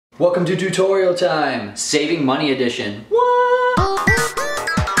Welcome to tutorial time, saving money edition. What?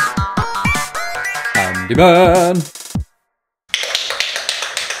 Hamdyman.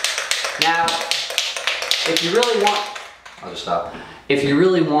 Now, if you really want, I'll just stop. If you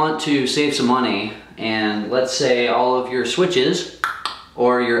really want to save some money, and let's say all of your switches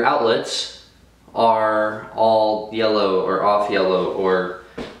or your outlets are all yellow or off yellow or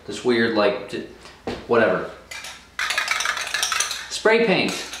this weird whatever. Spray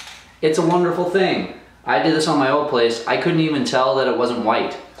paint. It's a wonderful thing. I did this on my old place. I couldn't even tell that it wasn't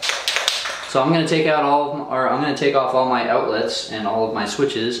white. So I'm going to take out take off all my outlets and all of my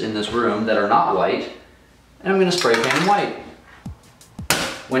switches in this room that are not white, and I'm going to spray paint them white.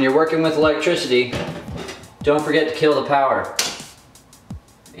 When you're working with electricity, don't forget to kill the power.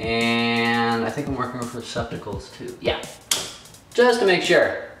 And I think I'm working with receptacles too. Yeah, just to make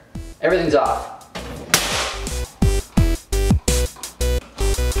sure everything's off.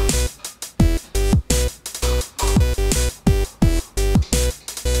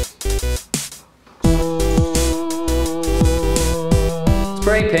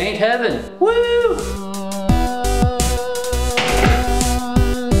 Spray paint heaven. Woo!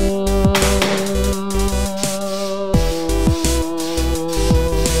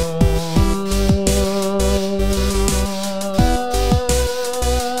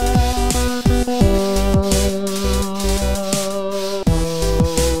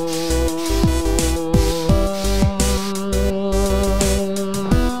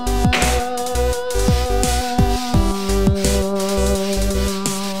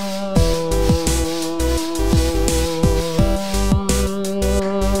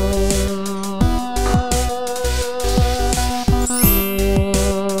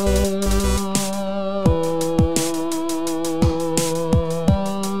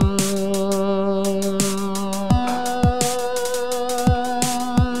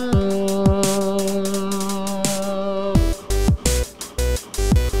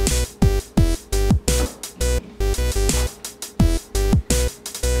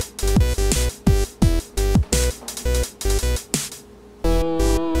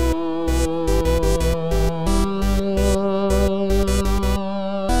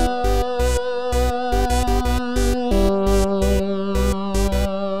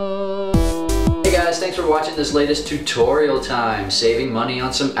 Thanks for watching this latest tutorial time, saving money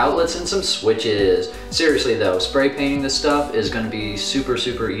on some outlets and some switches. Seriously though, spray painting this stuff is going to be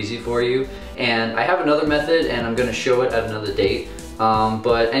super easy for you, and I have another method and I'm going to show it at another date.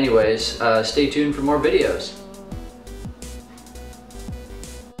 But anyways, stay tuned for more videos.